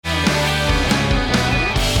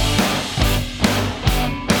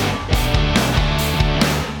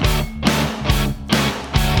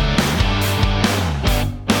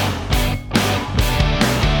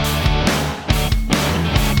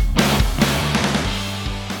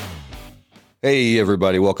Hey,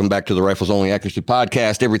 everybody. Welcome back to the Rifles Only Accuracy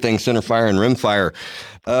Podcast, everything centerfire and rimfire.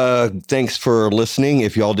 Thanks for listening.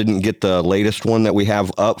 If y'all didn't get the latest one that we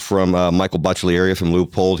have up from Michael Baccellieri from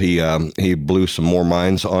Leupold, he blew some more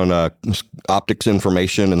minds on optics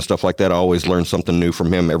information and stuff like that. I always learn something new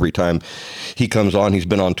from him every time he comes on. He's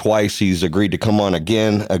been on twice. He's agreed to come on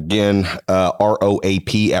again,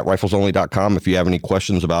 ROAP at riflesonly.com. If you have any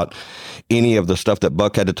questions about any of the stuff that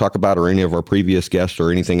Buck had to talk about or any of our previous guests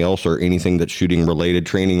or anything else or anything that's shooting related,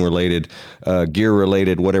 training related, gear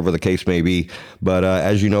related, whatever the case may be. But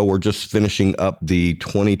as you know, we're just finishing up the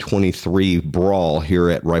 2023 Brawl here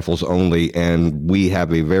at Rifles Only, and we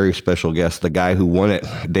have a very special guest, the guy who won it,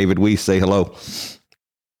 David Weiss. Say hello.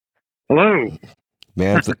 Hello.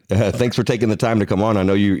 Man, thanks for taking the time to come on. I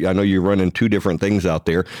know you're running two different things out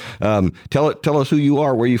there. Tell us who you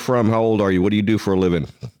are, where you from, how old are you, what do you do for a living?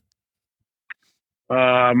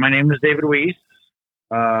 My name is David Weiss.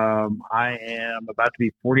 I am about to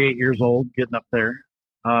be 48 years old, getting up there.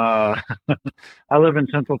 I live in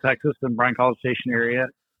Central Texas in Bryan College Station area,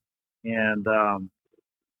 and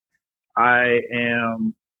I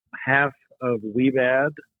am half of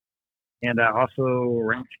WeBad, and I also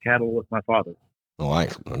ranch cattle with my father. Oh,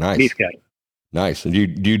 nice. Beef cattle. Nice. And do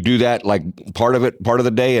you do that like part of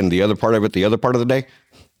the day and the other part of it the other part of the day?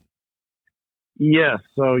 Yes.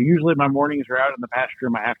 So usually my mornings are out in the pasture,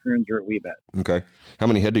 and my afternoons are at WeBad. Okay. How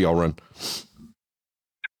many head do y'all run?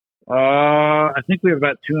 I think we have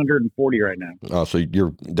about 240 right now. Oh, so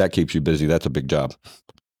that keeps you busy. That's a big job.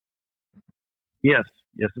 Yes,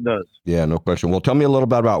 it does. Yeah, no question. Well, tell me a little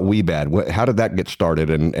bit about WeBad. How did that get started,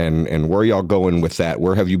 and where are y'all going with that?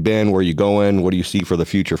 Where have you been? Where are you going? What do you see for the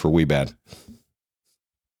future for WeBad?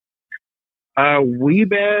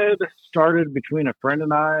 WeBad started between a friend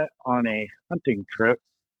and I on a hunting trip,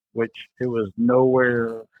 which it was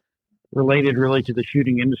nowhere related really to the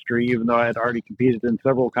shooting industry, even though I had already competed in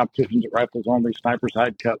several competitions at Rifles Only, Sniper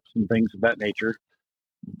Side Cups, and things of that nature.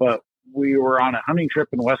 But we were on a hunting trip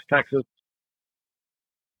in West Texas,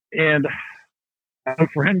 and a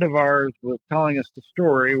friend of ours was telling us the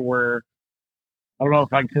story where, I don't know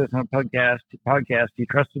if I can say this on a podcast, he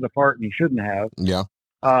trusted a fart and he shouldn't have. Yeah.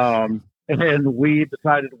 And we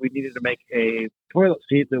decided we needed to make a toilet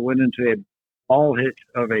seat that went into a ball hitch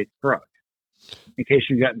of a truck in case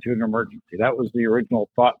you got into an emergency. That was the original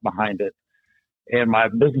thought behind it. And my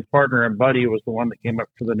business partner and buddy was the one that came up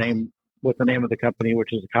with the name of the company,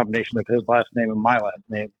 which is a combination of his last name and my last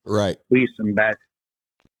name. Right. Weiss and Back.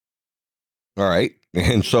 All right.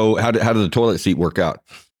 And so how did the toilet seat work out?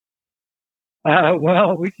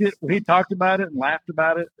 Well, we talked about it and laughed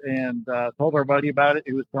about it and told our buddy about it.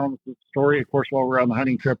 He was telling us the story, of course, while we were on the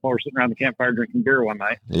hunting trip, while we were sitting around the campfire drinking beer one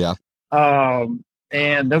night. Yeah.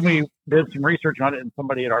 And then we did some research on it, and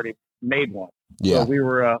somebody had already made one. Yeah. So we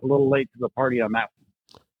were a little late to the party on that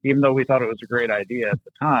one, even though we thought it was a great idea at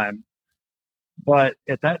the time. But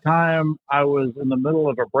at that time, I was in the middle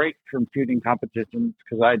of a break from shooting competitions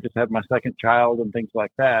because I just had my second child and things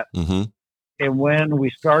like that. Mm-hmm. And when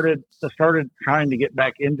we started trying to get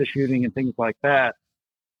back into shooting and things like that,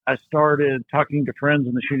 I started talking to friends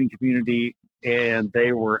in the shooting community, and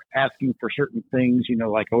they were asking for certain things,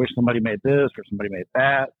 like, I wish somebody made this or somebody made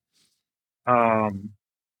that. And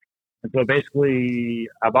so basically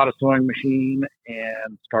I bought a sewing machine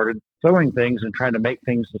and started sewing things and trying to make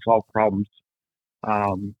things to solve problems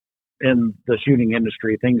in the shooting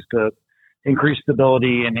industry, things to increase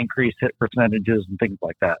stability and increase hit percentages and things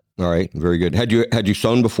like that. All right. Very good. Had you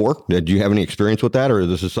sewn before? Did you have any experience with that, or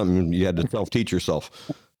this is something you had to self-teach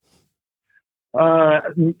yourself?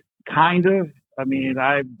 Kind of. I mean,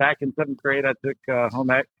 back in 7th grade, I took home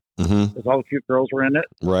ec because all the cute girls were in it.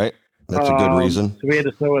 Right. That's a good reason. So we had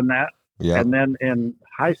to sew in that. Yeah. And then in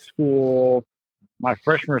high school, my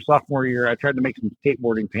freshman or sophomore year, I tried to make some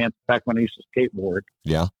skateboarding pants back when I used to skateboard.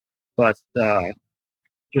 Yeah. But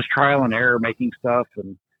just trial and error, making stuff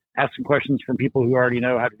and asking questions from people who already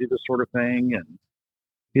know how to do this sort of thing. And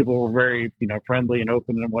people were very, friendly and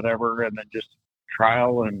open and whatever. And then just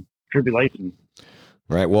trial and tribulation.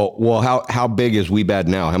 Right. Well, how big is WeBad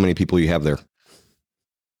now? How many people you have there?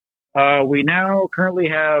 We now currently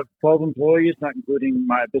have 12 employees, not including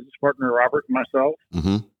my business partner, Robert, and myself.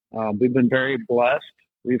 Mm-hmm. We've been very blessed.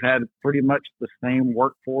 We've had pretty much the same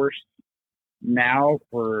workforce now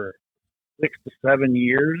for 6 to 7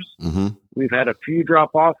 years. Mm-hmm. We've had a few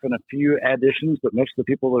drop off and a few additions, but most of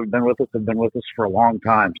the people that have been with us for a long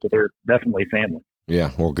time. So they're definitely family.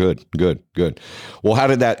 Yeah. Well, good. Well, how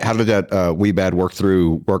did that WeBad work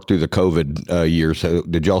through the COVID years?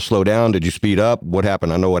 Did y'all slow down? Did you speed up? What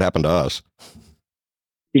happened? I know what happened to us.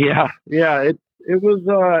 Yeah. It was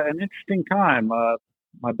an interesting time.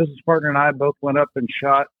 my business partner and I both went up and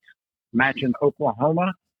shot match in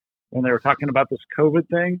Oklahoma when they were talking about this COVID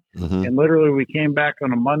thing. Mm-hmm. And literally we came back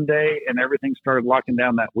on a Monday and everything started locking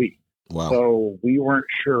down that week. Wow. So we weren't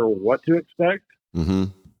sure what to expect. Mm-hmm.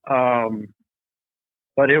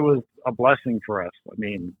 But it was a blessing for us. I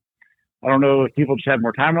mean, I don't know if people just had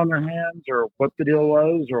more time on their hands or what the deal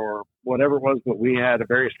was or whatever it was, but we had a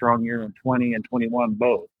very strong year in 20 and 21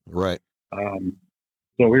 both. Right.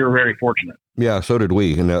 So we were very fortunate. Yeah, so did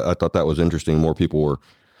we, and I thought that was interesting. More people were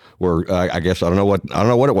I guess I don't know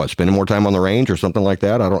what it was, spending more time on the range or something like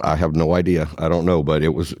that. I have no idea. I don't know, but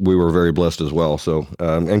we were very blessed as well. So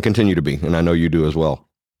and continue to be, and I know you do as well.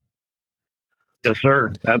 Yes,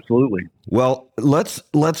 sir. Absolutely. Well, let's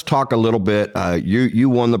talk a little bit. You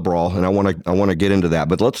won the brawl, and I want to get into that.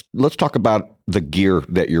 But let's talk about the gear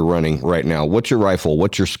that you're running right now. What's your rifle?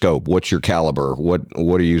 What's your scope? What's your caliber? What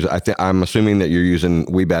are you using? I'm assuming that you're using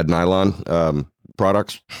WeBad nylon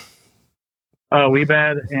products.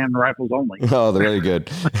 WeBad and rifles only. Oh, very good.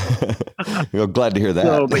 Glad to hear that.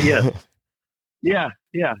 So, but yes. Yeah.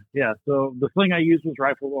 So the sling I used was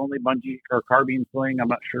rifle only bungee or carbine sling. I'm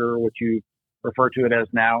not sure what you refer to it as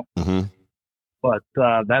now. Mm-hmm. But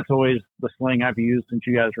that's always the sling I've used since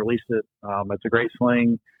you guys released it. It's a great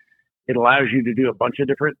sling. It allows you to do a bunch of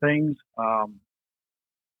different things.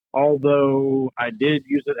 Although I did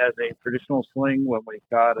use it as a traditional sling when we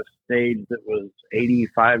got a stage that was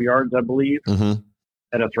 85 yards, I believe, mm-hmm.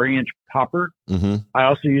 at a 3-inch popper. Mm-hmm. I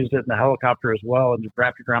also used it in the helicopter as well and just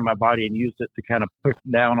wrapped it around my body and used it to kind of push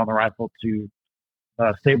down on the rifle to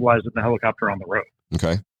stabilize it in the helicopter on the road.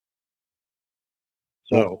 Okay.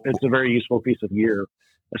 So it's a very useful piece of gear,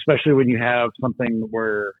 especially when you have something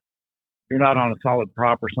where you're not on a solid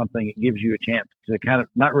prop or something. It gives you a chance to kind of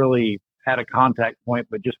not really at a contact point,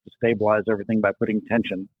 but just to stabilize everything by putting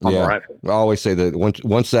tension on the rifle. I always say that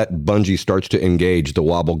once that bungee starts to engage, the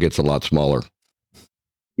wobble gets a lot smaller.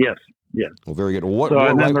 Yes. Well, very good.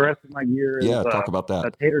 Then the rest of my gear is talk about that.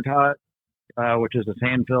 A Tater Tot, which is a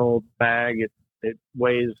sand-filled bag. It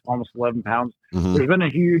weighs almost 11 pounds. Mm-hmm. There's been a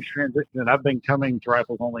huge transition. I've been coming to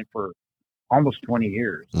rifles only for almost 20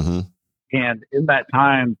 years. Mm-hmm. And in that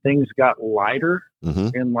time, things got lighter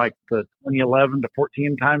mm-hmm. in like the 2011 to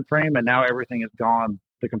 14 time frame. And now everything has gone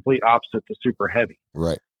the complete opposite to super heavy.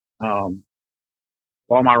 Right. While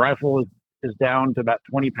my rifle is down to about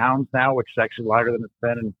 20 pounds now, which is actually lighter than it's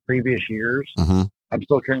been in previous years, mm-hmm. I'm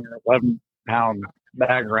still carrying an 11-pound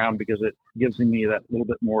bag around because it gives me that little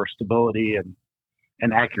bit more stability and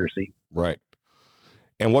accuracy. Right.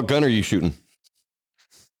 And what gun are you shooting?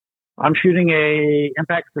 I'm shooting a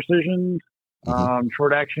Impact Precision mm-hmm.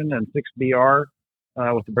 short action and 6BR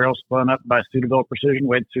with the barrel spun up by Studeville Precision.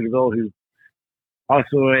 Wade Studeville, who's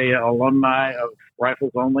also a alumni of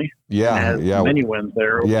Rifles Only. Yeah, many wins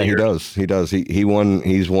there. Yeah, he does. He won.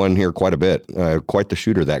 He's won here quite a bit. Quite the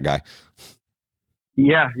shooter, that guy.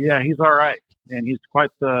 Yeah, he's all right. And he's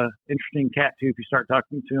quite the interesting cat, too, if you start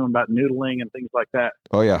talking to him about noodling and things like that.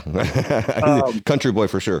 Oh, yeah. Country boy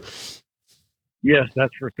for sure. Yes,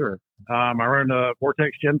 that's for sure. I run a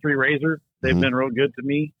Vortex Gen 3 Razor. They've mm-hmm. been real good to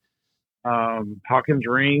me. Hawkins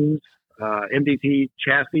rings, MDT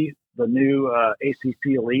chassis, the new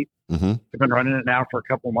ACC Elite. Mm-hmm. I've been running it now for a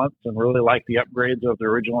couple months and really like the upgrades of the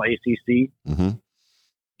original ACC. Mm-hmm.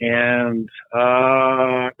 And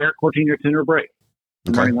Eric 14-year Tenor brake.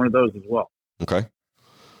 I'm running one of those as well. Okay.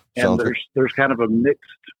 And there's kind of a mixed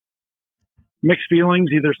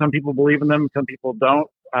feelings. Either some people believe in them, some people don't.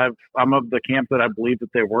 I'm of the camp that I believe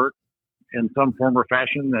that they work in some form or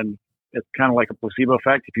fashion, and it's kind of like a placebo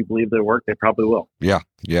effect. If you believe they work, they probably will. Yeah.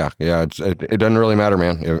 It doesn't really matter,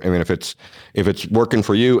 man. I mean, if it's working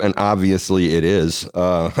for you, and obviously it is,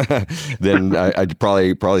 then I'd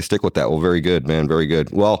probably stick with that. Well, very good, man. Very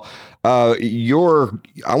good. Well, I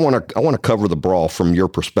want to cover the brawl from your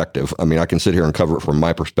perspective. I mean, I can sit here and cover it from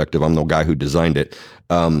my perspective. I'm the guy who designed it.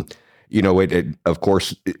 Of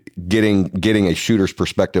course, getting a shooter's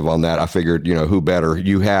perspective on that, I figured, who better?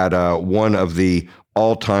 You had one of the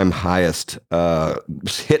all-time highest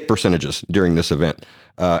hit percentages during this event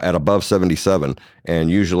at above 77, and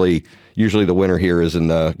usually the winner here is in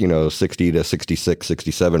the 60 to 66,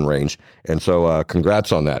 67 range. And so,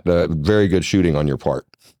 congrats on that. Very good shooting on your part.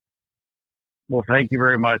 Well, thank you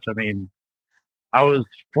very much. I mean, I was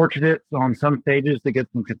fortunate on some stages to get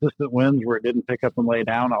some consistent wins where it didn't pick up and lay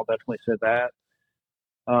down. I'll definitely say that.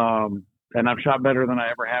 And I've shot better than I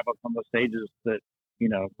ever have on some of the stages that,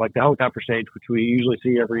 like the helicopter stage, which we usually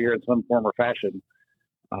see every year in some form or fashion.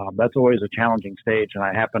 That's always a challenging stage. And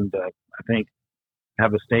I happened to, I think,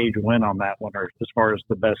 have a stage win on that one, or as far as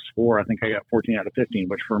the best score, I think I got 14 out of 15,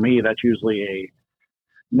 which for me, that's usually a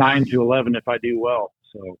 9 to 11 if I do well.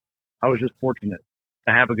 So I was just fortunate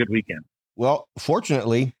to have a good weekend. Well,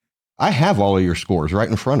 fortunately, I have all of your scores right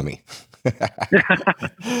in front of me.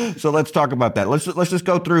 So let's talk about that. Let's just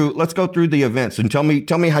go through. Let's go through the events and tell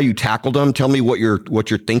me how you tackled them. Tell me what your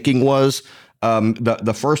thinking was.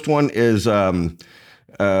 The first one is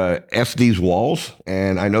FD's Walls,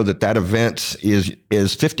 and I know that event is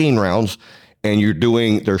 15 rounds, and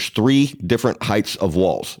there's 3 different heights of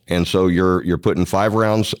walls, and so you're putting 5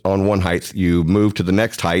 rounds on one height. You move to the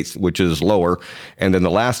next height, which is lower, and then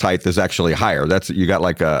the last height is actually higher. You got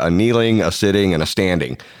like a kneeling, a sitting, and a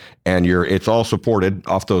standing, and it's all supported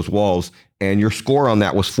off those walls. And your score on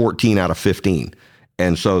that was 14 out of 15,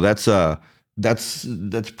 and so that's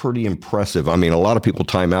pretty impressive. I mean, a lot of people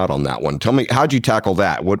time out on that one. Tell me, how'd you tackle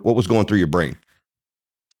that? What was going through your brain?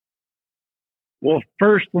 Well,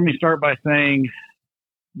 first, let me start by saying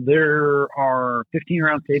there are 15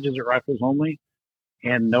 round stages at Rifles Only.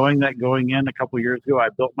 And knowing that going in a couple years ago, I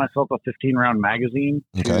built myself a 15 round magazine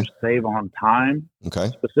to save on time.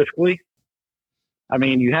 Specifically. I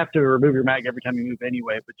mean, you have to remove your mag every time you move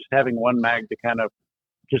anyway, but just having one mag to kind of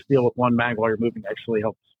just deal with one mag while you're moving actually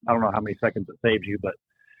helps. I don't know how many seconds it saves you, but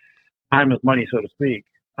time is money, so to speak.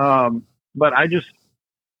 But I just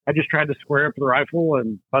tried to square up the rifle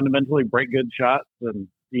and fundamentally break good shots. And,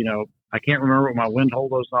 I can't remember what my wind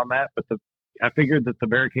hold was on that, but I figured that the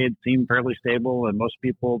barricade seemed fairly stable, and most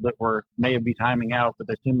people that may be timing out, but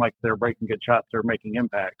they seemed like they're breaking good shots. They're making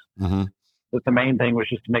impacts. Mm-hmm. But the main thing was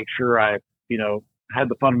just to make sure I, had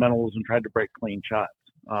the fundamentals and tried to break clean shots.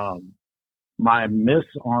 My miss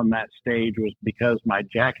on that stage was because my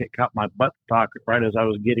jacket caught my buttstock right as I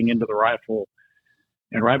was getting into the rifle.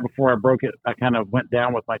 And right before I broke it, I kind of went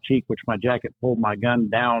down with my cheek, which my jacket pulled my gun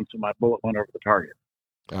down, so my bullet went over the target.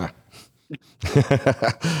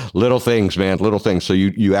 Little things, man, little things. So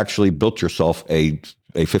you actually built yourself a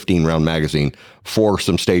 15 round magazine for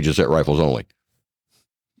some stages at Rifles Only.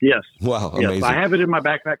 Yes. Wow. Amazing. Yes, I have it in my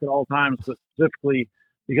backpack at all times, but specifically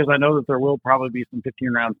because I know that there will probably be some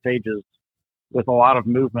 15 round stages with a lot of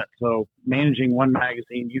movement. So managing one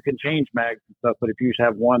magazine, you can change mags and stuff, but if you just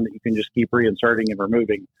have one that you can just keep reinserting and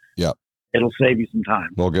removing, it'll save you some time.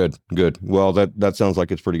 Well, good. Well, that sounds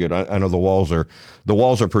like it's pretty good. I know the walls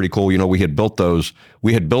are pretty cool. We had built those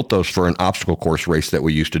for an obstacle course race that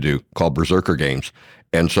we used to do called Berserker Games.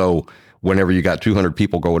 And so whenever you got 200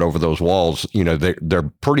 people going over those walls, they're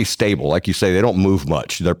pretty stable. Like you say, they don't move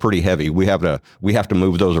much. They're pretty heavy. We have to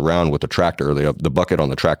move those around with the tractor, the bucket on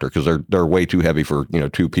the tractor, because they're way too heavy for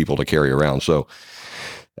 2 people to carry around. So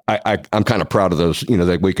I'm kind of proud of those,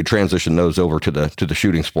 that we could transition those over to the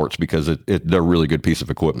shooting sports, because they're a really good piece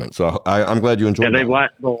of equipment. So I'm glad you enjoyed it. And they've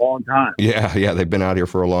lasted a long time. Yeah, they've been out here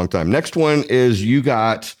for a long time. Next one is you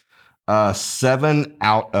got 7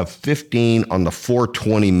 out of 15 on the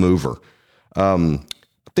 420 mover. I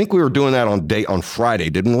think we were doing that on Friday,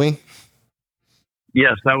 didn't we?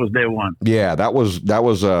 Yes, that was day one. Yeah, that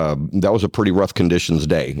was a pretty rough conditions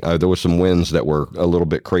day. There was some winds that were a little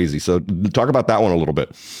bit crazy. So talk about that one a little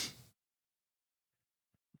bit.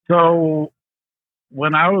 So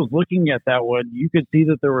when I was looking at that one, you could see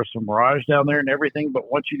that there was some mirage down there and everything.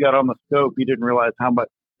 But once you got on the scope, you didn't realize how much.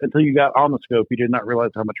 Until you got on the scope, you did not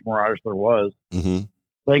realize how much mirage there was. Mm-hmm.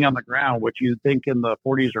 Laying on the ground, which you'd think in the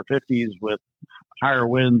 40s or 50s with higher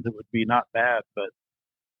winds, it would be not bad. But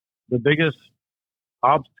the biggest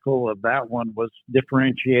obstacle of that one was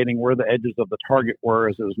differentiating where the edges of the target were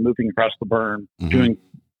as it was moving across the berm, due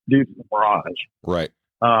to the mirage. Right.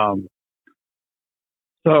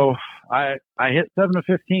 So I hit 7 of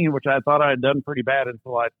 15, which I thought I had done pretty bad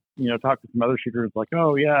until I, talked to some other shooters like,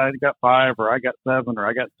 oh yeah, I got 5 or I got 7 or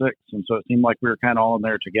I got 6. And so it seemed like we were kind of all in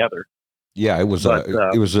there together. Yeah, it was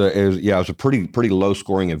a pretty low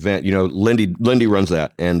scoring event. Lindy runs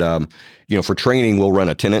that, and for training we'll run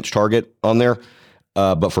a 10-inch target on there,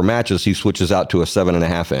 but for matches he switches out to a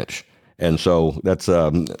 7.5 inch, and so that's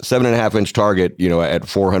 7.5 inch target. At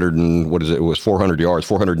 400 and what is it? It was 400 yards,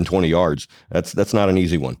 420 yards. That's not an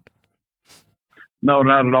easy one. No,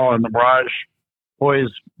 not at all. And the mirage, boys,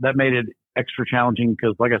 that made it extra challenging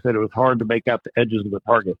because, like I said, it was hard to make out the edges of the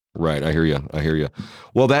target. Right. I hear you.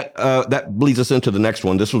 Well, that leads us into the next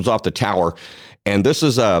one. This was off the tower. And this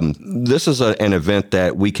is an event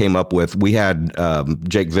that we came up with. We had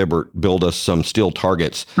Jake Vibert build us some steel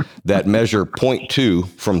targets that measure 0.2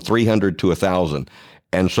 from 300 to 1,000.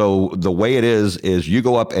 And so the way it is you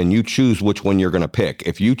go up and you choose which one you're going to pick.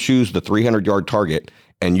 If you choose the 300-yard target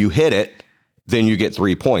and you hit it, then you get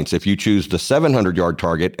 3 points. If you choose the 700-yard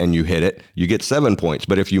target and you hit it, you get 7 points.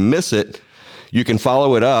 But if you miss it, you can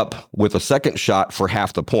follow it up with a second shot for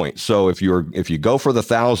half the point. So if you go for the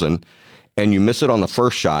 1,000 and you miss it on the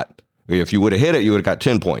first shot, If you would have hit it, you would have got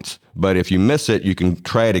 10 points. But if you miss it, you can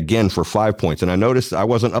try it again for 5 points. And I noticed I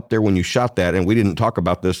wasn't up there when you shot that, and we didn't talk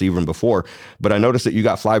about this even before, but I noticed that you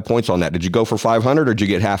got 5 points on that. Did you go for 500 or did you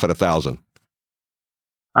get half at 1,000?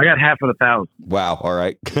 I got half at 1,000. Wow. All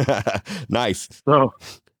right. Nice. So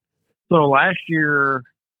last year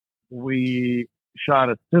we shot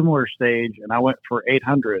a similar stage, and I went for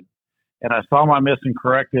 800. And I saw my miss and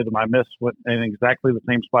corrected. And my miss went in exactly the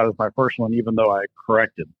same spot as my first one, even though I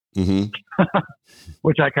corrected,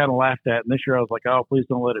 which I kind of laughed at. And this year I was like, oh, please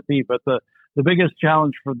don't let it be. But the biggest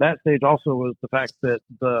challenge for that stage also was the fact that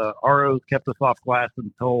the ROs kept us off glass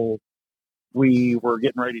until we were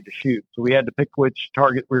getting ready to shoot. So we had to pick which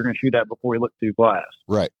target we were going to shoot at before we looked through glass.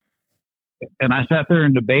 Right. And I sat there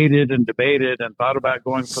and debated and thought about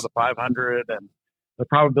going for the 500 and the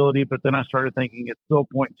probability, but then I started thinking it's still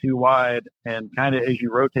 0.2 wide, and kind of as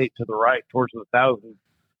you rotate to the right towards the 1,000,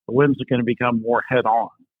 the wind's going to become more head on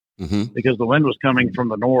because the wind was coming from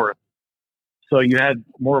the north. So you had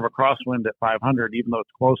more of a crosswind at 500, even though it's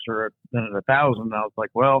closer than at 1,000. And I was like,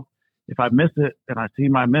 well, if I miss it and I see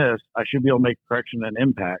my miss, I should be able to make a correction and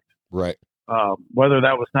impact. Right. Whether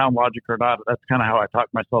that was sound logic or not, that's kind of how I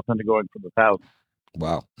talked myself into going for the 1,000.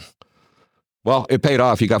 Wow. Well, it paid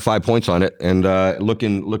off. You got 5 points on it. And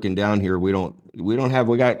looking down here, we got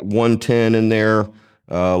 110 in there.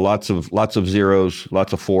 Lots of zeros,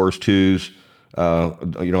 lots of fours, twos. On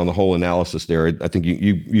the whole analysis there, I think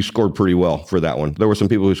you scored pretty well for that one. There were some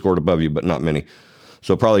people who scored above you, but not many.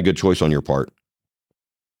 So probably a good choice on your part.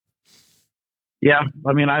 Yeah,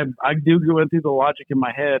 I mean, I do go into the logic in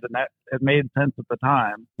my head, and that it made sense at the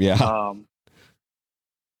time. Yeah.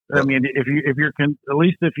 I mean, at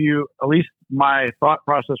least my thought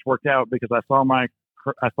process worked out because I saw my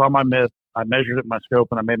miss, I measured it in my scope,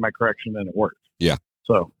 and I made my correction, and it worked. Yeah.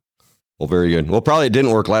 So. Well, very good. Well, probably it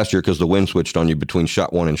didn't work last year because the wind switched on you between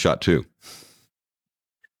shot 1 and shot 2.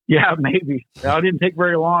 Yeah, maybe. I didn't take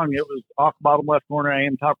very long. It was off bottom left corner. I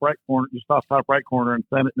aimed top right corner, just off top right corner, and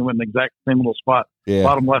sent it in the exact same little spot. Yeah.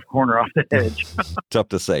 Bottom left corner off the edge. Tough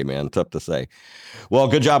to say, man. Tough to say. Well,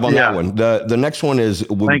 good job on that one. The next one is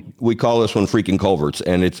we call this one freaking culverts,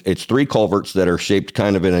 and it's 3 culverts that are shaped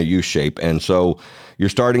kind of in a U shape. And so you're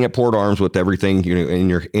starting at port arms with everything in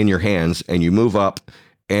your hands, and you move up.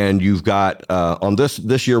 And you've got on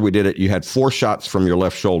this year we did it. You had 4 shots from your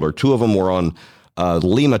left shoulder. 2 of them were on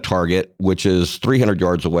Lima target, which is 300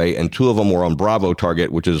 yards away, and 2 of them were on Bravo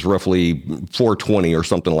target, which is roughly 420 or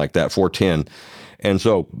something like that, 410. And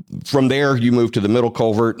so from there, you move to the middle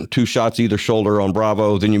culvert, 2 shots either shoulder on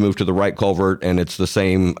Bravo. Then you move to the right culvert, and it's the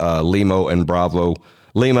same Lima and Bravo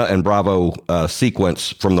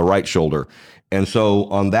sequence from the right shoulder. And so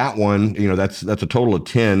on that one, that's a total of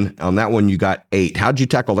 10. On that one, you got 8. How'd you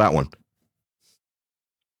tackle that one?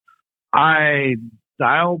 I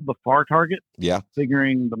dialed the far target,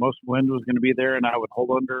 figuring the most wind was going to be there, and I would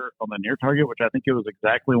hold under on the near target, which I think it was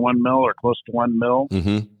exactly 1 mil or close to 1 mil.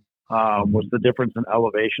 Was the difference in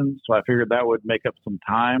elevation. So I figured that would make up some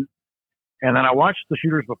time. And then I watched the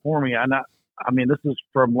shooters before me. This is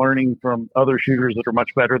from learning from other shooters that are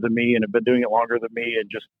much better than me and have been doing it longer than me and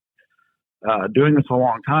just doing this a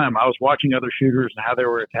long time. I was watching other shooters and how they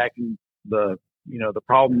were attacking the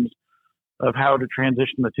problems of how to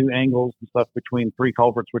transition the 2 angles and stuff between 3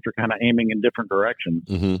 culverts, which are kind of aiming in different directions.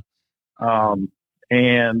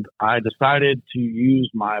 And I decided to use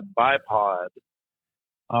my bipod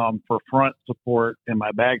for front support and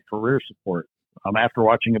my bag for rear support. After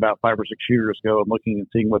watching about 5 or 6 shooters go and looking and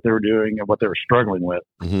seeing what they were doing and what they were struggling with.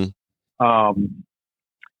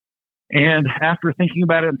 And after thinking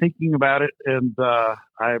about it, and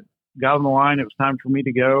I got on the line, it was time for me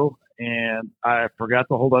to go, and I forgot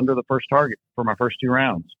to hold under the first target for my first 2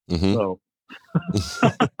 rounds. So,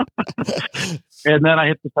 and then I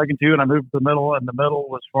hit the second 2, and I moved to the middle, and the middle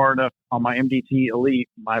was far enough on my MDT Elite.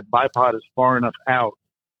 My bipod is far enough out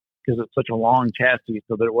because it's such a long chassis,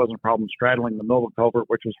 so that it wasn't a problem straddling the middle of the culvert,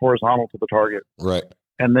 which was horizontal to the target. Right.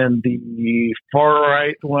 And then the far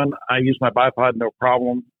right one, I used my bipod no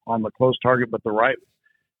problem on the close target, but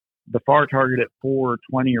the far target at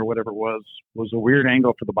 420 or whatever it was a weird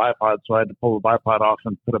angle for the bipod, so I had to pull the bipod off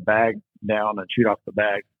and put a bag down and shoot off the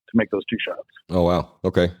bag to make those 2 shots. Oh wow.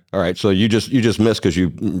 Okay. All right. So you just missed because you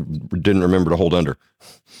didn't remember to hold under.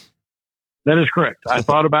 That is correct. I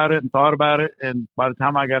thought about it, and by the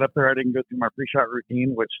time I got up there, I didn't go through my pre-shot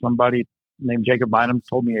routine, which somebody named Jacob Bynum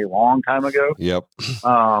told me a long time ago. Yep.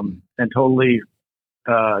 And totally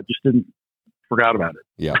just forgot about it.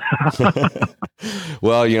 Yeah.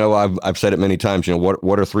 Well, I've said it many times.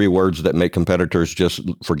 What are 3 words that make competitors just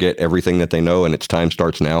forget everything that they know, and it's time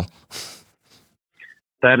starts now?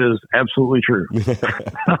 That is absolutely true.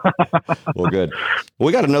 Well, good. Well,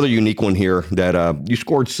 we got another unique one here that you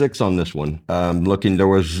scored 6 on this one. Looking, there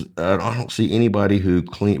was I don't see anybody who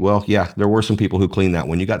cleaned. Well, yeah, there were some people who cleaned that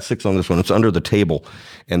one. You got 6 on this one. It's under the table,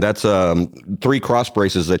 and that's 3 cross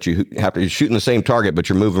braces that you have to shoot in the same target, but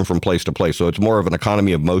you're moving from place to place. So it's more of an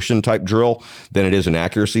economy of motion type drill than it is an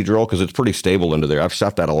accuracy drill because it's pretty stable under there. I've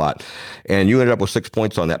shot that a lot, and you ended up with 6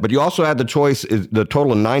 points on that. But you also had the choice, the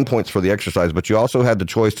total of 9 points for the exercise, but you also had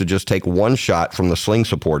the choice to just take one shot from the sling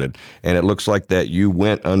supported, and it looks like that you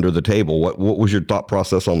went under the table. What was your thought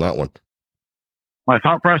process on that one? My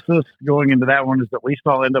thought process going into that one is at least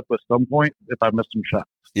I'll end up with some points if I miss some shots.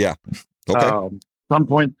 Yeah. Okay. Some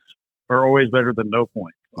points are always better than no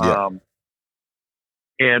points. Yeah.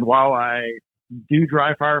 And while I do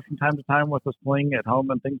dry fire from time to time with a sling at home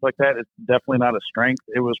and things like that, it's definitely not a strength.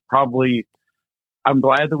 It was probably, I'm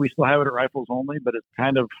glad that we still have it at Rifles Only, but it's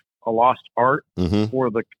kind of a lost art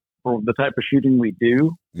for the type of shooting we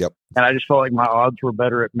do. Yep. And I just felt like my odds were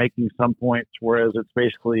better at making some points, whereas it's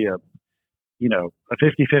basically a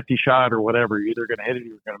 50-50 shot or whatever. You're either going to hit it or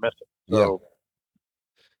you're going to miss it. So,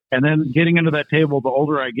 and then getting into that table, the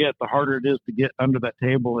older I get, the harder it is to get under that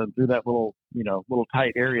table and through that little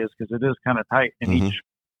tight areas, because it is kind of tight, and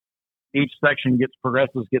each section gets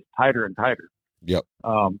tighter and tighter. Yep.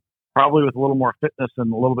 Probably with a little more fitness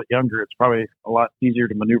and a little bit younger, it's probably a lot easier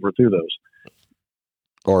to maneuver through those.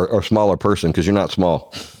 Or smaller person, because you're not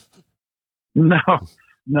small. No.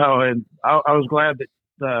 And I was glad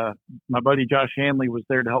that my buddy Josh Hanley was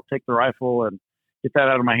there to help take the rifle and get that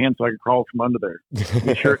out of my hand so I could crawl from under there.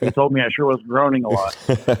 He told me I sure was groaning a lot.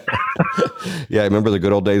 Yeah, I remember the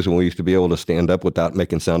good old days when we used to be able to stand up without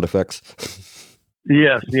making sound effects.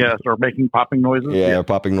 Yes, or making popping noises. Yeah,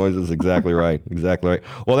 popping noises. Exactly right. Exactly right.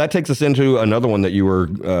 Well, that takes us into another one that you were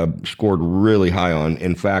scored really high on.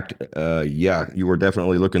 In fact, you were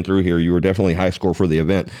definitely looking through here. You were definitely high score for the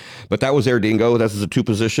event. But that was Air Dingo. That's a 2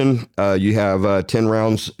 position. You have 10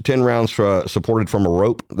 rounds supported from a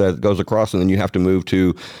rope that goes across, and then you have to move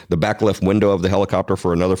to the back left window of the helicopter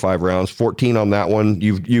for another 5 rounds. 14 on that one.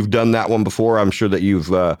 You've done that one before. I'm sure that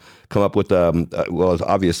you've come up with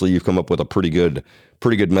obviously you've come up with a pretty good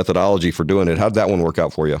methodology for doing it. How'd that one work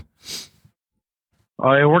out for you?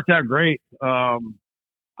 It worked out great.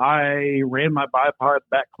 I ran my bipod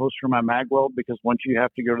back closer to my mag weld, because once you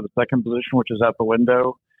have to go to the second position, which is out the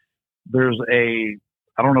window, there's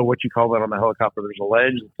I don't know what you call that on the helicopter. There's a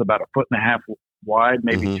ledge that's about 1.5 feet wide,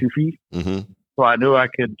 maybe 2 feet. So I knew I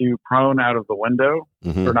could do prone out of the window,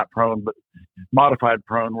 or not prone, but modified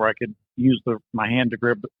prone, where I could use my hand to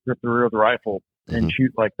grip the rear of the rifle and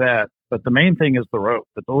shoot like that. But the main thing is the rope.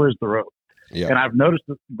 It's always the rope. Yeah. And I've noticed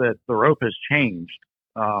that the rope has changed.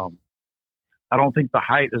 I don't think the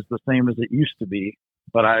height is the same as it used to be,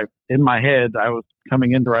 but in my head, I was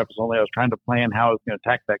coming into Rifles Only, I was trying to plan how I was going to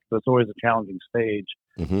attack that, because it's always a challenging stage.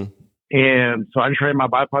 And so I just ran my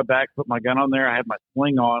bipod back, put my gun on there. I had my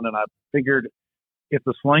sling on, and I figured if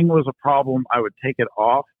the sling was a problem, I would take it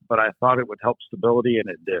off, but I thought it would help stability, and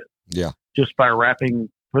it did. Yeah. Just by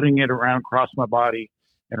putting it around across my body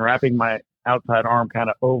and wrapping my outside arm kind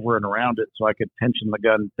of over and around it so I could tension the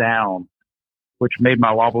gun down, which made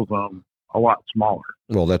my wobble zone a lot smaller.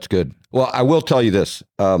 Well, that's good. Well, I will tell you this.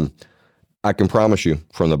 I can promise you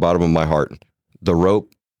from the bottom of my heart, the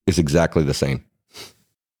rope is exactly the same.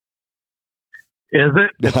 Is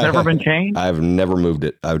it? It's never been changed? I've never moved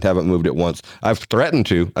it. I haven't moved it once. I've threatened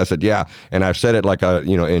to. I said, yeah. And I've said it like,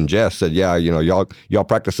 in jest, said, yeah, y'all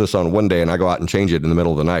practice this on one day and I go out and change it in the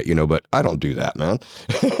middle of the night, but I don't do that, man.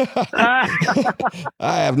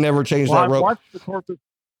 I have never changed that rope.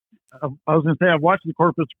 I was going to say, I've watched the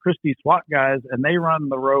Corpus Christi SWAT guys, and they run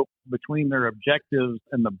the rope between their objectives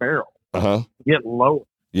and the barrel to get lower.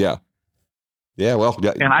 Yeah. Yeah, well,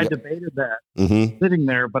 yeah, and I debated that sitting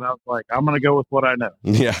there, but I was like, I'm going to go with what I know.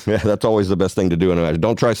 Yeah, that's always the best thing to do in a match.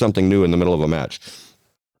 Don't try something new in the middle of a match.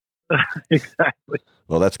 Exactly.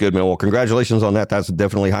 Well, that's good, man. Well, congratulations on that. That's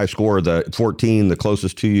definitely high score. The 14, the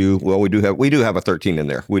closest to you. Well, we do have a 13 in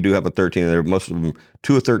there. We do have a 13 in there. Most of them,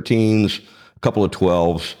 2 of 13s, a couple of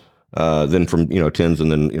 12s. Then from 10s, and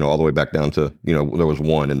then all the way back down to there was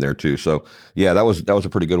 1 in there too. So yeah, that was a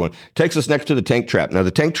pretty good one. Takes us next to the tank trap. Now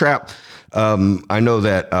the tank trap, I know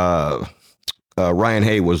that Ryan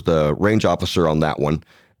Hay was the range officer on that one,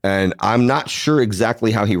 and I'm not sure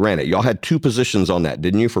exactly how he ran it. Y'all had 2 positions on that,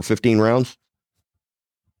 didn't you, for 15 rounds?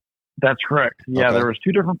 That's correct. Yeah, okay. There was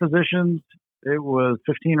 2 different positions. It was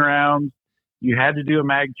 15 rounds. You had to do a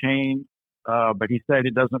mag change, but he said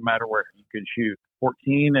it doesn't matter where you could shoot.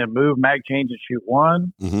 14 and move, mag change, and shoot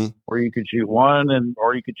one, Mm-hmm. or you could shoot one,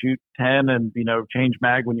 or you could shoot 10 and change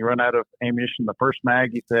mag when you run out of ammunition. The first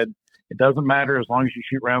mag, he said, it doesn't matter as long as you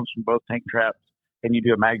shoot rounds from both tank traps and you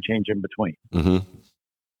do a mag change in between. Mm-hmm.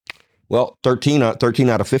 Well, 13 out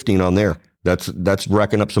of 15 on there. That's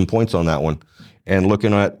racking up some points on that one. And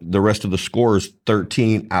looking at the rest of the scores,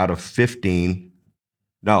 13 out of 15.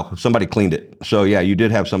 No, somebody cleaned it. So yeah, you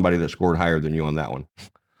did have somebody that scored higher than you on that one.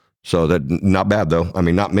 So that not bad though. I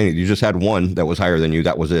mean, not many. You just had one that was higher than you.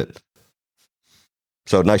 That was it.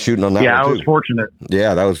 So nice shooting on that Yeah, one too. I was fortunate.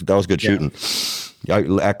 Yeah, that was good shooting.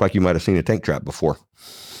 You act like you might have seen a tank trap before.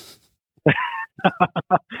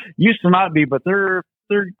 Used to not be, but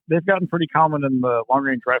they've gotten pretty common in the long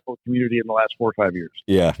range rifle community in the last 4 or 5 years.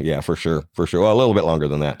 Yeah, for sure. Well, a little bit longer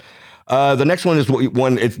than that. The next one is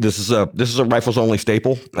one. This is a rifles only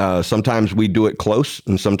staple. Sometimes we do it close,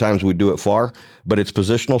 and sometimes we do it far, but it's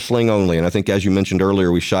positional sling only. And I think, as you mentioned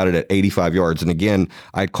earlier, we shot it at 85 yards. And again,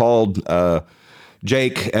 I called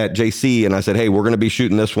Jake at JC and I said, hey, we're going to be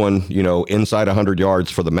shooting this one, inside 100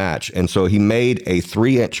 yards for the match. And so he made a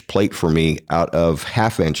 3-inch plate for me out of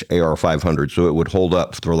 1/2-inch AR 500, so it would hold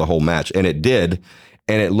up for the whole match, and it did.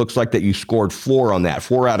 And it looks like that you scored 4 on that,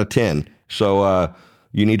 4 out of 10. So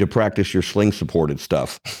you need to practice your sling supported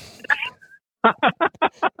stuff.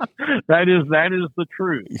 That is the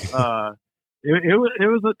truth.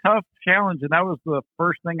 It was a tough challenge, and that was the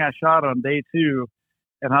first thing I shot on day 2.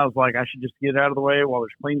 And I was like, I should just get it out of the way while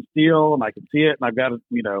there's clean steel and I can see it. And I've got it,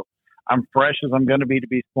 I'm fresh as I'm going to be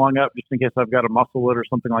slung up just in case I've got to muscle it or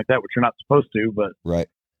something like that, which you're not supposed to. But right.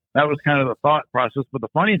 That was kind of the thought process. But the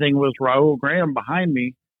funny thing was Raul Graham behind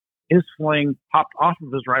me, his sling popped off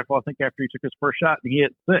of his rifle, I think, after he took his first shot, and he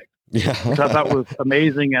hit 6. Yeah. Which I thought was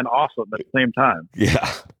amazing and awesome at the same time.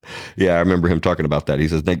 Yeah, I remember him talking about that. He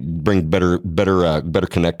says they bring better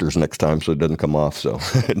connectors next time so it doesn't come off. So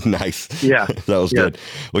nice. Yeah, that was good.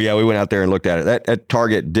 Well, yeah, we went out there and looked at it. That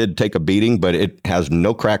target did take a beating, but it has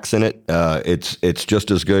no cracks in it. It's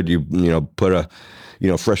just as good. You put a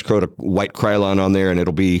fresh coat of white Krylon on there, and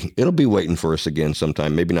it'll be waiting for us again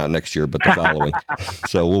sometime. Maybe not next year, but the following.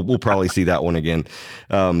 So we'll probably see that one again.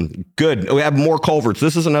 Good. We have more culverts.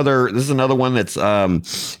 This is another one that's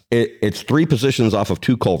it's 3 positions off of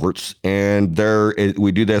 2 culverts, and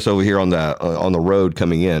we do this over here on the road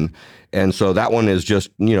coming in. And so that one is just,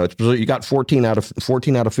 you got 14 out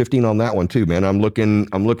of 15 on that one too, man. I'm looking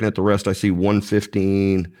at the rest. I see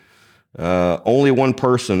 115. Only one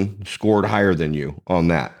person scored higher than you on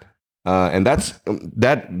that. And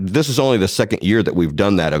this is only the second year that we've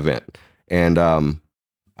done that event. And,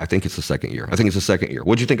 I think it's the second year.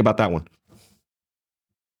 What'd you think about that one?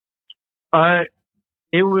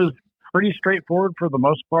 It was pretty straightforward for the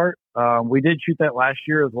most part. We did shoot that last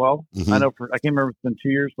year as well. Mm-hmm. I can't remember if it's been 2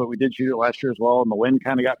 years, but we did shoot it last year as well. And the wind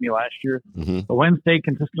kind of got me last year. Mm-hmm. The wind stayed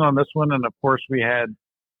consistent on this one. And of course we had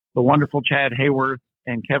the wonderful Chad Hayworth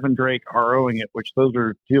and Kevin Drake ROing it, which those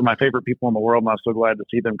are 2 of my favorite people in the world. And I'm so glad to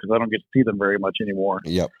see them because I don't get to see them very much anymore.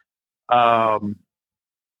 Yep. And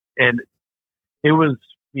it was,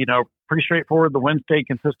 pretty straightforward. The wind stayed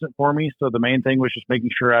consistent for me. So the main thing was just making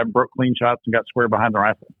sure I broke clean shots and got square behind the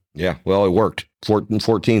rifle. Yeah. Well, it worked.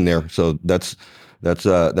 14 there. So that's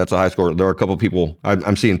a high score. There are a couple of people.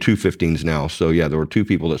 I'm seeing 2 15s now. So yeah, there were 2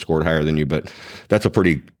 people that scored higher than you, but that's a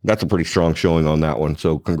pretty strong showing on that one.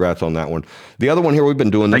 So congrats on that one. The other one here, we've been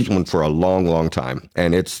doing this one for a long, long time,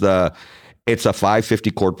 and it's a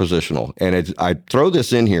 550 cord positional. And I throw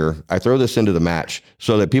this into the match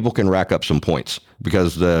so that people can rack up some points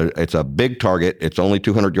because it's a big target. It's only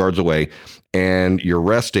 200 yards away, and you're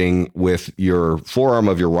resting with your forearm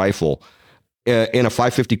of your rifle in a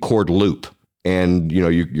 550 cord loop. And,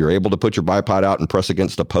 you're able to put your bipod out and press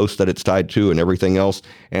against the post that it's tied to and everything else.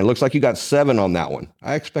 And it looks like you got 7 on that one.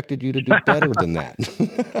 I expected you to do better than that.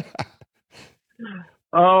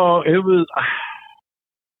 Oh, it was,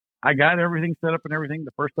 I got everything set up and everything.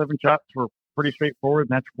 The first 7 shots were pretty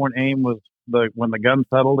straightforward. Match point aim was when the gun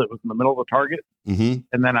settled, it was in the middle of the target. Mm-hmm.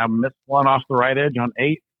 And then I missed one off the right edge on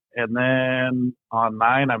 8. And then on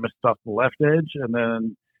 9, I missed off the left edge. And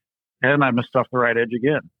then 10, I missed off the right edge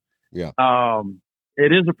again. Yeah.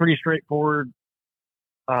 It is a pretty straightforward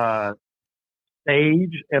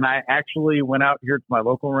stage, and I actually went out here to my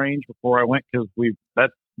local range before I went because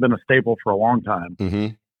that's been a staple for a long time. Mm-hmm.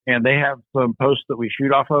 And they have some posts that we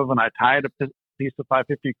shoot off of, and I tied a piece of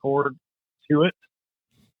 550 cord to it,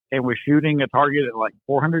 and we're shooting a target at like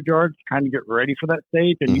 400 yards, trying to get ready for that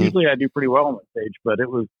stage. And mm-hmm. usually I do pretty well on that stage, but it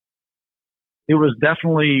was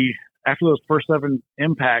definitely. After those first 7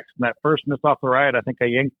 impacts and that first miss off the right, I think I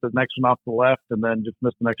yanked the next one off the left and then just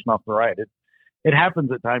missed the next one off the right. it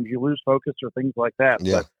happens at times. You lose focus or things like that.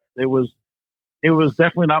 Yeah. But it was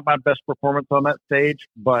definitely not my best performance on that stage,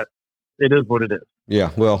 but it is what it is.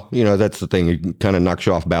 Yeah, well, that's the thing. It kind of knocks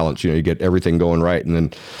you off balance. You get everything going right, and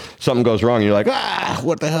then something goes wrong, and you're like,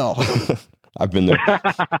 what the hell? I've been there.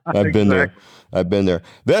 I've been there. I've been there.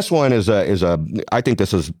 This one is I think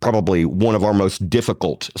this is probably one of our most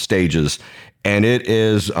difficult stages, and it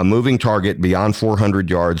is a moving target beyond 400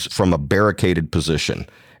 yards from a barricaded position.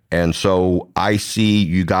 And so I see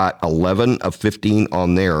you got 11 of 15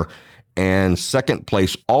 on there, and second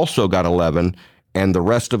place also got 11. And the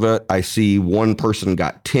rest of it, I see one person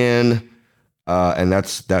got 10, and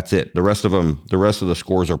that's it. The rest of the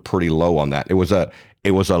scores are pretty low on that. It was a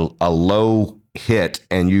low hit,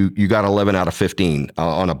 and you got 11 out of 15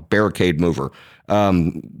 on a barricade mover.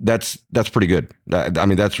 That's pretty good. I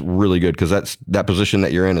mean, that's really good because that position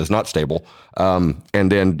that you're in is not stable, and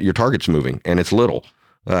then your target's moving and it's little.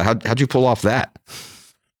 How'd you pull off that?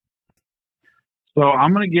 So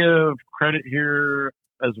I'm going to give credit here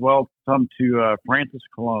as well some to Francis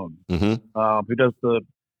Cologne, who does the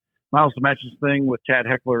Miles to Matches thing with Chad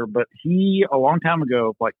Heckler. But he, a long time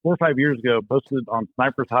ago, like 4 or 5 years ago, posted on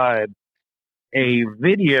Sniper's Hide a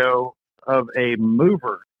video of a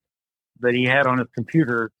mover that he had on his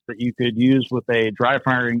computer that you could use with a dry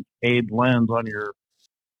firing aid lens on your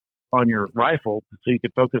rifle, so you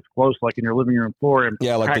could focus close, like in your living room floor, and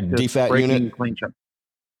like the DFAT unit, clean shot.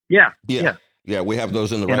 Yeah. We have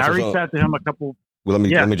those in the. And I reached out to him a couple. Well,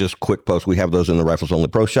 let me just quick post. We have those in the Rifles Only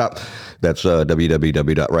Pro Shop. That's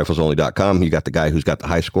www.riflesonly.com. You got the guy who's got the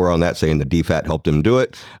high score on that, saying the DFAT helped him do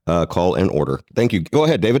it. Call and order. Thank you. Go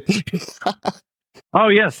ahead, David. Oh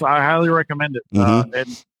yes, I highly recommend it. And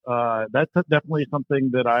that's definitely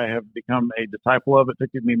something that I have become a disciple of. It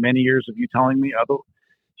took me many years of you telling me to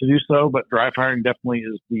do so, but dry firing definitely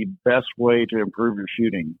is the best way to improve your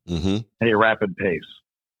shooting at a rapid pace.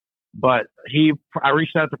 But I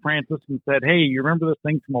reached out to Francis and said, "Hey, you remember this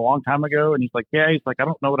thing from a long time ago?" And he's like, "Yeah." He's like, "I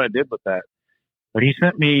don't know what I did with that." But he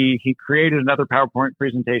created another PowerPoint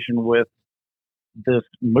presentation with this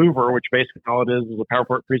mover, which basically all it is a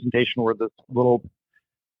PowerPoint presentation where this little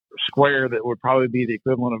square that would probably be the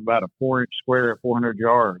equivalent of about a 4-inch square at 400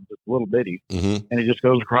 yards. It's a little bitty. And it just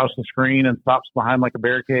goes across the screen and stops behind like a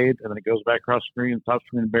barricade. And then it goes back across the screen and stops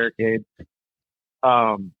behind a barricade.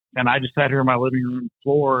 And I just sat here in my living room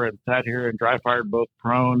floor and sat here and dry fired both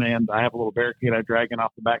prone, and I have a little barricade I drag in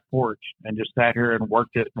off the back porch, and just sat here and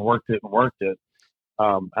worked it. And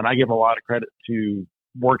I give a lot of credit to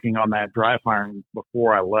working on that dry firing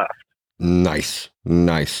before I left. Nice. I'm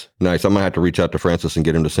gonna have to reach out to Francis and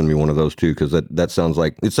get him to send me one of those too, because that sounds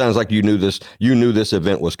like you knew this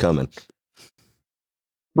event was coming.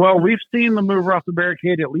 Well, we've seen the mover off the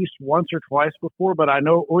barricade at least once or twice before, but I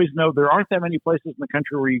always know there aren't that many places in the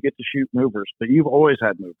country where you get to shoot movers, but you've always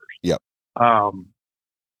had movers. Yep.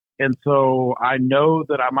 And so I know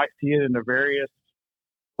that I might see it in the various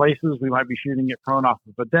places. We might be shooting it prone off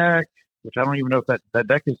of a deck, which I don't even know if that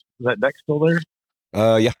deck is that deck still there?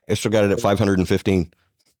 Yeah, I still got it at 515.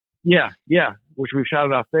 Yeah. Which we've shot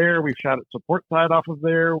it off there. We've shot it support side off of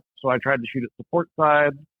there. So I tried to shoot it support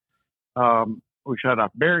side. We shot off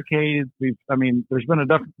barricades. There's been a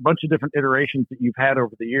bunch of different iterations that you've had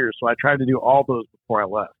over the years. So I tried to do all those before I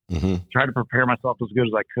left. Try to prepare myself as good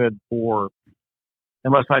as I could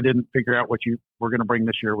unless I didn't figure out what you were going to bring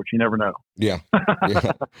this year, which you never know. Yeah.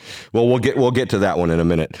 Well, we'll get to that one in a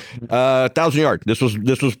minute. 1,000 yard. This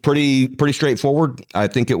was pretty straightforward. I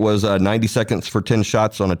think it was 90 seconds for 10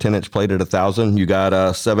 shots on a 10-inch plate at 1,000. You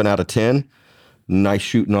got 7 out of 10. Nice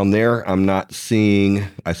shooting on there. I see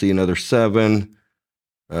another 7.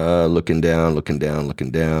 Looking down.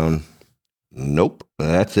 Nope.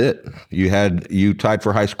 That's it. You tied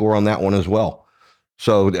for high score on that one as well.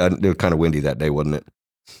 So it was kind of windy that day, wasn't it?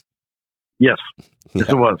 Yes. Yes,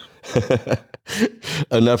 it was.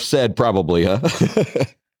 Enough said, probably, huh?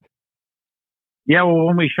 Yeah. Well,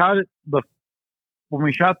 when we shot the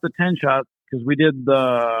 10 shots, because we did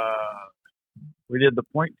the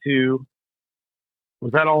 0.2.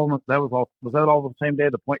 Was that all the same day?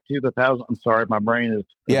 The 0.2, the 1,000. I'm sorry, my brain is.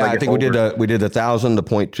 Yeah, I think we did the 1,000, the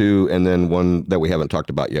 0.2, and then one that we haven't talked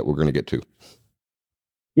about yet. We're going to get to.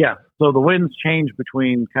 Yeah, so the winds change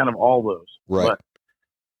between kind of all those, right?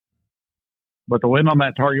 But the wind on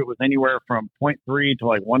that target was anywhere from 0.3 to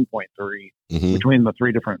like 1.3 between the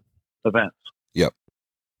 3 different events. Yep.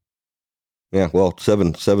 Yeah, well,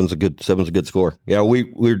 seven's a good score. Yeah,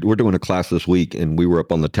 we're doing a class this week, and we were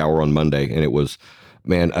up on the tower on Monday, and it was.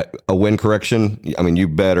 Man, a wind correction. I mean, you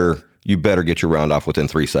better get your round off within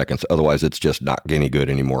 3 seconds. Otherwise, it's just not any good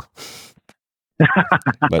anymore.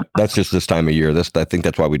 But that's just this time of year. I think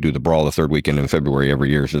that's why we do the brawl the third weekend in February every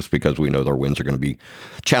year, is just because we know their wins are going to be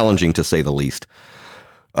challenging to say the least.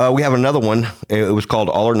 We have another one. It was called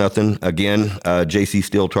All or Nothing. Again, JC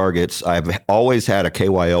Steel targets. I've always had a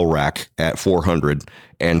KYL rack at 400,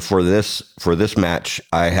 and for this match,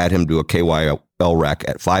 I had him do a KYL rack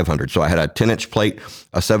at 500. So I had a 10-inch plate,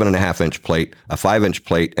 a 7.5-inch plate, a 5-inch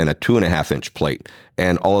plate, and a 2.5-inch plate,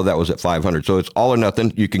 and all of that was at 500. So it's all or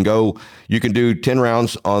nothing. You can do 10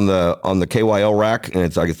 rounds on the KYL rack, and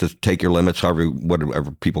it's, I guess, just take your limits,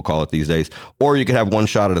 whatever people call it these days, or you could have one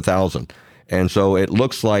shot at 1,000. And so it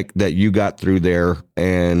looks like that you got through there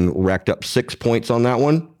and racked up 6 points on that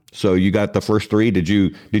one. So you got the first three. Did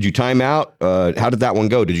you time out? How did that one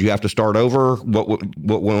go? Did you have to start over?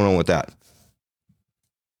 What went on with that?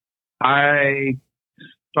 I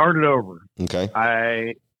started over. Okay.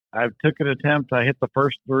 I took an attempt. I hit the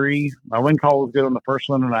first three. My wind call was good on the first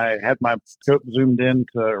one, and I had my scope zoomed in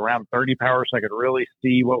to around 30 power so I could really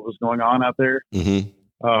see what was going on out there. Mm-hmm.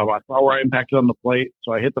 I saw where I impacted on the plate,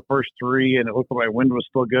 so I hit the first three, and it looked like my wind was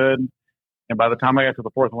still good. And by the time I got to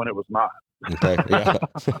the fourth one, it was not. Okay, yeah.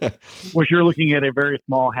 Which you're looking at a very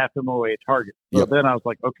small half MOA target. So then I was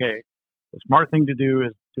like, okay, the smart thing to do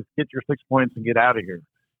is just get your 6 points and get out of here.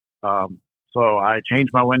 So I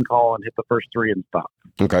changed my wind call and hit the first three and stopped.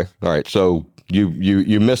 Okay, all right. So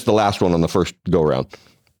you missed the last one on the first go round.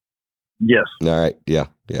 Yes. All right. Yeah,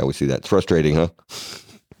 we see that. It's frustrating, huh?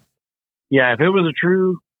 Yeah, if it was a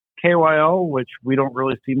true KYL, which we don't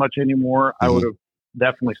really see much anymore, I would have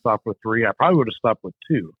definitely stopped with 3. I probably would have stopped with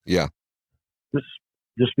 2. Yeah.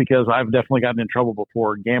 Just because I've definitely gotten in trouble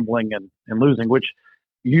before gambling and losing, which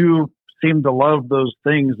you seem to love those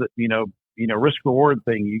things that, risk reward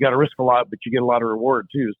thing. You got to risk a lot, but you get a lot of reward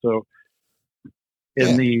too. So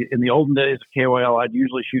in the olden days of KOL, I'd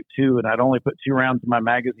usually shoot 2, and I'd only put 2 rounds in my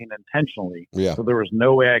magazine intentionally. Yeah. So there was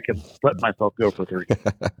no way I could let myself go for 3.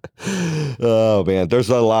 Oh man, there's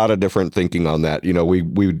a lot of different thinking on that.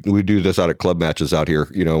 We do this out at club matches out here.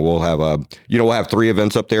 We'll have 3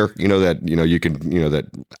 events up there. You can that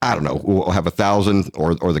I don't know. We'll have 1,000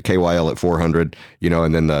 or the KYL at 400.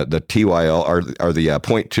 And then the TYL are the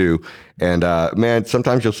 0.2. And man,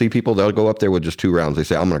 sometimes you'll see people, they'll go up there with just 2 rounds. They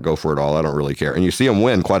say, I'm going to go for it all. I don't really care. And you see them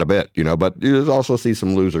win quite a bit, but you also see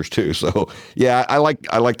some losers too. So yeah, I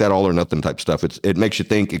like that all or nothing type stuff. It makes you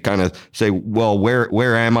think. It kind of say, well,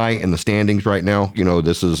 where am I in the standings right now?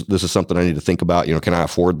 This is something I need to think about. Can I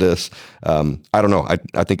afford this? I don't know.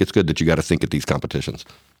 I think it's good that you got to think at these competitions.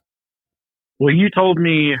 Well, you told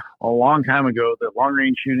me a long time ago that long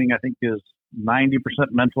range shooting, I think, is 90%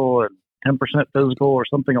 mental and 10% physical or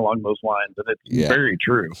something along those lines. And it's very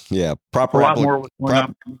true. Yeah. A lot more what's going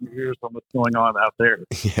on here than what's going on out there.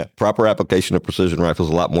 Yeah. Proper application of precision rifles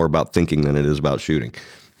is a lot more about thinking than it is about shooting.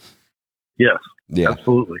 Yes. Yeah.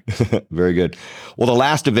 Absolutely. Very good. Well, the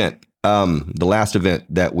last event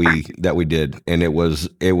that we did, and it was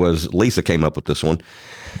Lisa came up with this one.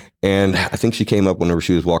 And I think she came up whenever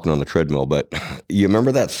she was walking on the treadmill, but you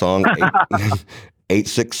remember that song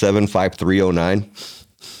 8675309?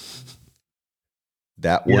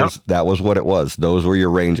 That was what it was. Those were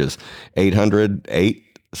your ranges. 800,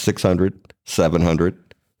 8, 600,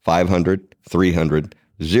 700, 500, 300,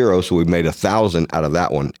 0. So we made 1,000 out of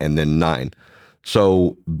that one, and then 9.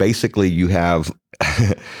 So basically you have,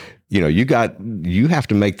 you have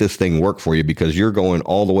to make this thing work for you, because you're going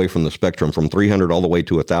all the way from the spectrum from 300 all the way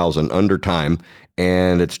to 1,000 under time.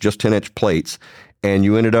 And it's just 10-inch plates. And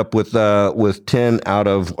you ended up with 10 out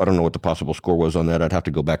of, I don't know what the possible score was on that. I'd have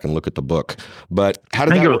to go back and look at the book. But how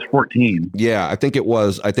did I think it was 14. Yeah, I think it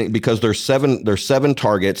was. I think because there's 7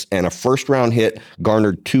 targets, and a first round hit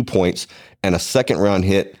garnered 2 points, and a second round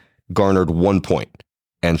hit garnered 1 point.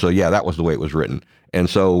 And so yeah, that was the way it was written. And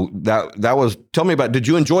so that was. Tell me about. Did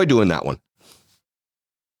you enjoy doing that one?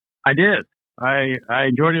 I did. I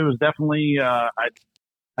enjoyed it. It was definitely.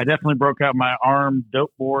 I definitely broke out my ARM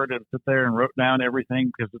dope board and sit there and wrote down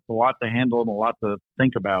everything, because it's a lot to handle and a lot to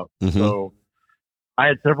think about. Mm-hmm. So I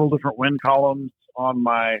had several different wind columns on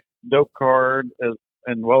my dope card, as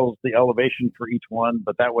well as the elevation for each one,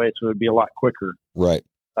 but that way so it would be a lot quicker, right,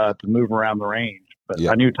 to move around the range. But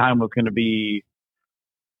I knew time was going to be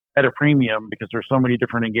at a premium, because there's so many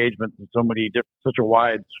different engagements and such a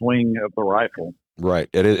wide swing of the rifle. Right.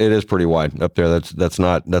 It is pretty wide up there. That's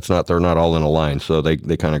not, they're not all in a line. So they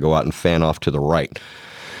kind of go out and fan off to the right.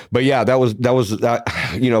 But yeah, that was,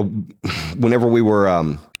 whenever we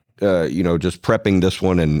were, just prepping this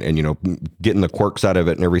one and getting the quirks out of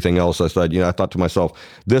it and everything else, I said, I thought to myself,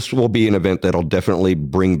 this will be an event that'll definitely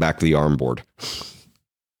bring back the ARM board.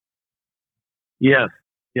 Yes.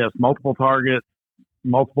 Multiple targets,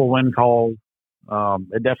 multiple wind calls.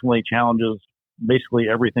 It definitely challenges basically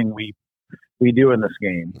everything we do in this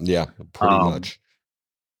game. Yeah, pretty much.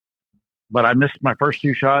 But I missed my first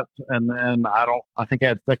two shots, and then I think I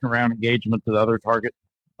had second round engagement to the other target.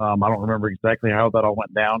 I don't remember exactly how that all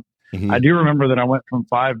went down. Mm-hmm. I do remember that I went from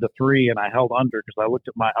 5 to 3, and I held under because I was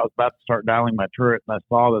about to start dialing my turret, and I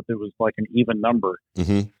saw that it was like an even number.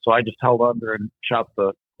 Mm-hmm. So I just held under and shot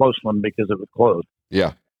the close one because it was close.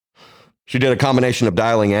 Yeah. She did a combination of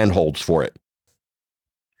dialing and holds for it.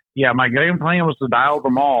 Yeah, my game plan was to dial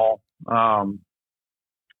them all.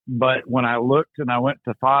 But when I looked and I went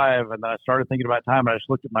to 5 and I started thinking about time, I just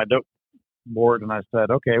looked at my dope board and I said,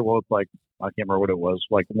 okay, well, it's like, I can't remember what it was,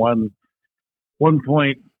 like 1.4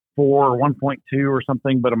 or 1.2 or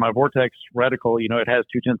something. But in my Vortex reticle, it has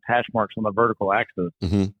 2/10 hash marks on the vertical axis.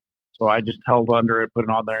 Mm-hmm. So I just held under it, put it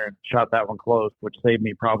on there and shot that one close, which saved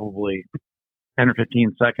me probably 10 or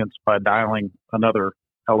 15 seconds by dialing another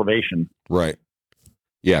elevation. Right.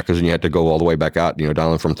 Yeah, because then you had to go all the way back out,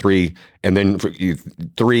 dialing from 3, and then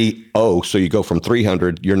 3-0. So you go from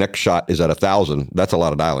 300. Your next shot is at 1,000. That's a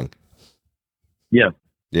lot of dialing. Yeah.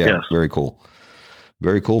 Yeah. Yes. Very cool.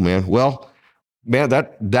 Very cool, man. Well, man,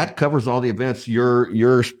 that covers all the events.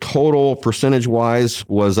 Your total percentage wise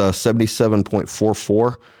was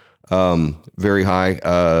 77.44. Very high.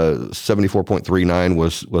 74.39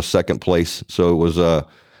 was second place. So it was a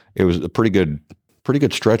pretty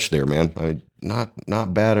good stretch there, man.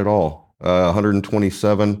 Not bad at all.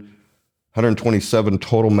 127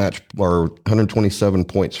 total match, or 127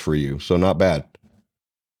 points for you. So not bad.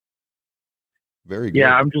 Very good.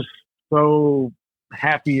 Yeah, I'm just so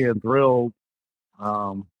happy and thrilled.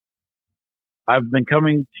 I've been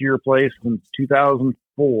coming to your place since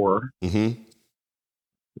 2004, mm-hmm.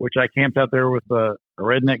 which I camped out there with a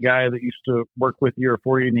redneck guy that used to work with you or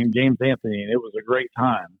for you named James Anthony, and it was a great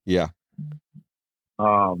time. Yeah.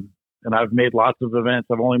 And I've made lots of events.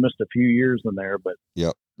 I've only missed a few years in there, but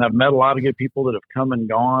yep. I've met a lot of good people that have come and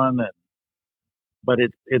gone. But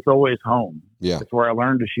it's always home. Yeah. It's where I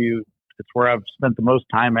learned to shoot. It's where I've spent the most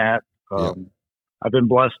time at. Yep. I've been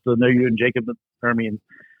blessed to know you and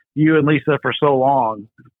you and Lisa for so long.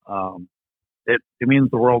 It means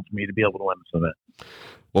the world to me to be able to win this event.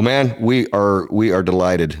 Well, man, we are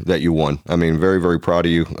delighted that you won. I mean, very, very proud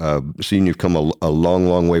of you. Seeing you've come a long,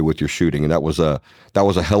 long way with your shooting, and that was a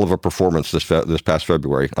hell of a performance this past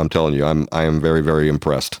February. I'm telling you, I am very, very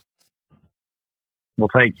impressed. Well,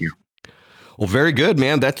 thank you. Well, very good,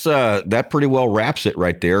 man. That pretty well wraps it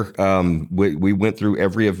right there. We went through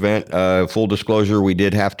every event. Full disclosure, we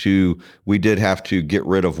did have to get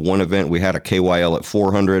rid of one event. We had a KYL at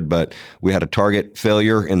 400, but we had a target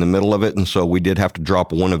failure in the middle of it, and so we did have to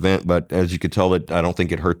drop one event. But as you could tell, I don't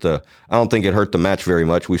think it hurt the match very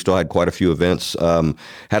much. We still had quite a few events.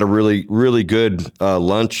 Had a really, really good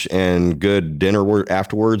lunch and good dinner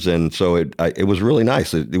afterwards, and so it was really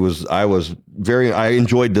nice. I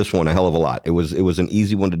enjoyed this one a hell of a lot. It was an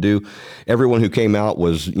easy one to do. Everyone who came out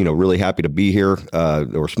was, really happy to be here.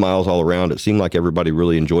 There were smiles all around. It seemed like everybody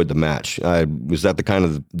really enjoyed the match. Was that the kind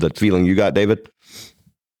of the feeling you got, David?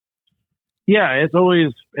 Yeah, it's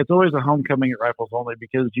always a homecoming at Rifles Only,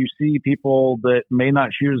 because you see people that may not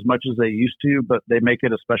shoot as much as they used to, but they make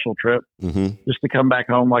it a special trip just to come back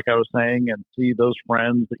home, like I was saying, and see those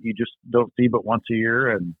friends that you just don't see but once a year.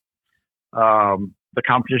 And the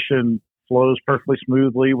competition flows perfectly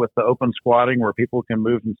smoothly with the open squatting, where people can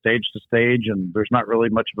move from stage to stage, and there's not really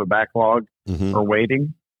much of a backlog or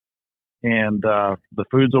waiting. And the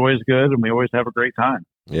food's always good, and we always have a great time.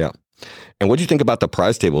 Yeah. And what do you think about the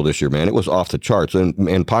prize table this year, man? It was off the charts. And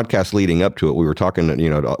podcasts leading up to it, we were talking,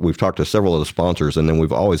 we've talked to several of the sponsors, and then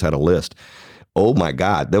we've always had a list. Oh my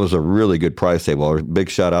God, that was a really good prize table. A big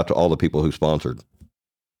shout out to all the people who sponsored.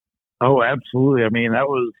 Oh, absolutely. I mean, that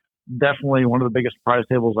was definitely one of the biggest prize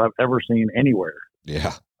tables I've ever seen anywhere.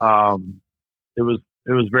 Yeah. It was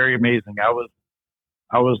very amazing. I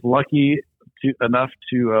was lucky enough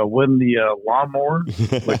to win the lawnmower,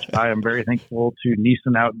 which I am very thankful to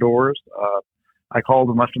Nissan Outdoors. I called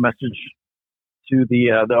and left a message to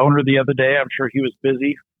the owner the other day. I'm sure he was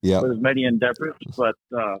busy with his many endeavors, but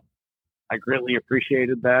I greatly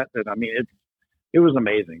appreciated that. And I mean, it was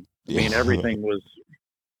amazing. I mean, everything was.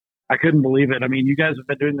 I couldn't believe it. I mean, you guys have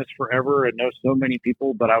been doing this forever and know so many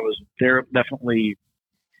people, but I was definitely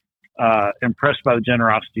impressed by the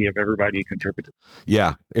generosity of everybody who contributed.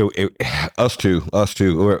 Yeah, us too.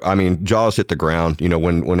 I mean, jaws hit the ground.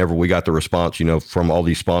 Whenever we got the response, from all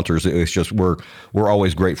these sponsors, it's just we're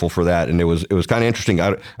always grateful for that. And it was kind of interesting.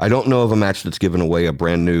 I don't know of a match that's given away a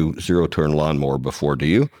brand new 0-turn lawnmower before. Do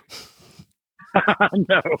you?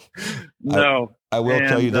 No. I will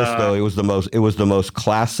tell you this though. It was the most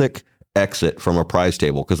classic exit from a prize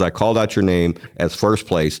table because I called out your name as first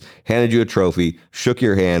place, handed you a trophy, shook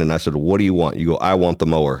your hand, and I said, "What do you want?" You go, "I want the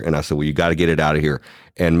mower." And I said, "Well, you got to get it out of here."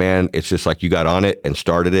 And man, it's just like you got on it and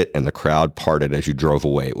started it, and the crowd parted as you drove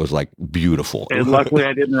away. It was like beautiful. And luckily,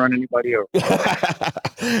 I didn't run anybody over.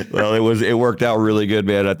 Well, it worked out really good,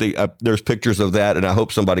 man. I think there's pictures of that, and I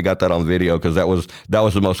hope somebody got that on video because that was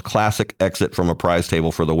the most classic exit from a prize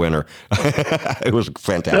table for the winner. It was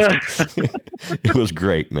fantastic. It was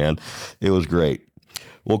great, man. It was great.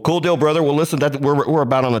 Well, cool deal, brother. Well, listen, we're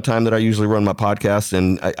about on the time that I usually run my podcast,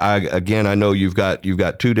 and I know you've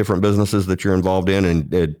got two different businesses that you're involved in,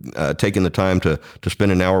 and taking the time to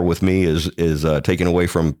spend an hour with me is taken away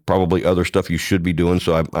from probably other stuff you should be doing.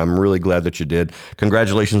 So I'm really glad that you did.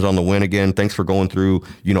 Congratulations on the win again. Thanks for going through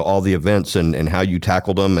all the events and how you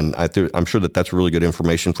tackled them, and I'm sure that's really good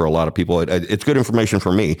information for a lot of people. It's good information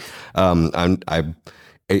for me.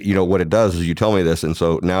 What it does is you tell me this, and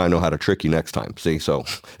so now I know how to trick you next time. See, so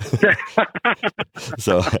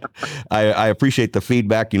I appreciate the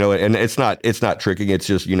feedback. And it's not tricking. It's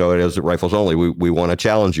just it is Rifles Only. We want to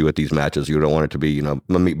challenge you at these matches. You don't want it to be a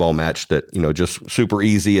meatball match that just super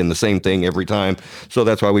easy and the same thing every time. So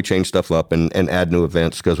that's why we change stuff up and add new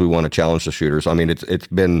events because we want to challenge the shooters. I mean, it's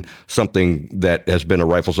been something that has been a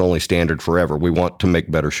Rifles Only standard forever. We want to make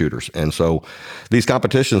better shooters, and so these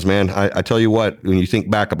competitions, man. I tell you what, when you think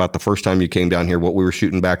back about the first time you came down here, what we were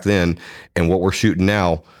shooting back then and what we're shooting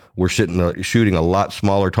now, we're shooting a lot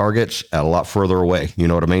smaller targets at a lot further away. You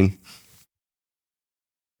know what I mean?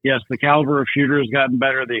 Yes, the caliber of shooter has gotten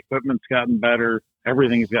better. The equipment's gotten better.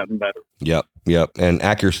 Everything's gotten better. Yep. And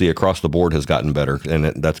accuracy across the board has gotten better. And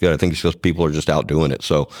that's good. I think it's just people are just out doing it.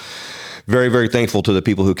 So very, very thankful to the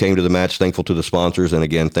people who came to the match. Thankful to the sponsors. And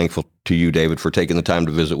again, thankful to you, David, for taking the time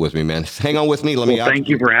to visit with me, man. Hang on with me. Thank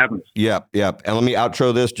you for having us. Yep. And let me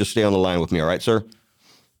outro this. Just stay on the line with me. All right, sir?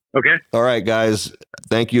 Okay. All right, guys.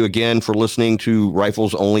 Thank you again for listening to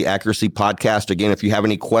Rifles Only Accuracy Podcast. Again, if you have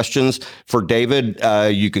any questions for David,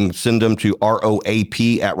 you can send them to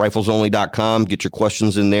roap@riflesonly.com. Get your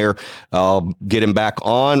questions in there. I'll get him back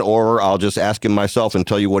on, or I'll just ask him myself and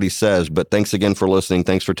tell you what he says. But thanks again for listening.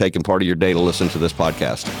 Thanks for taking part of your day to listen to this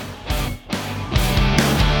podcast.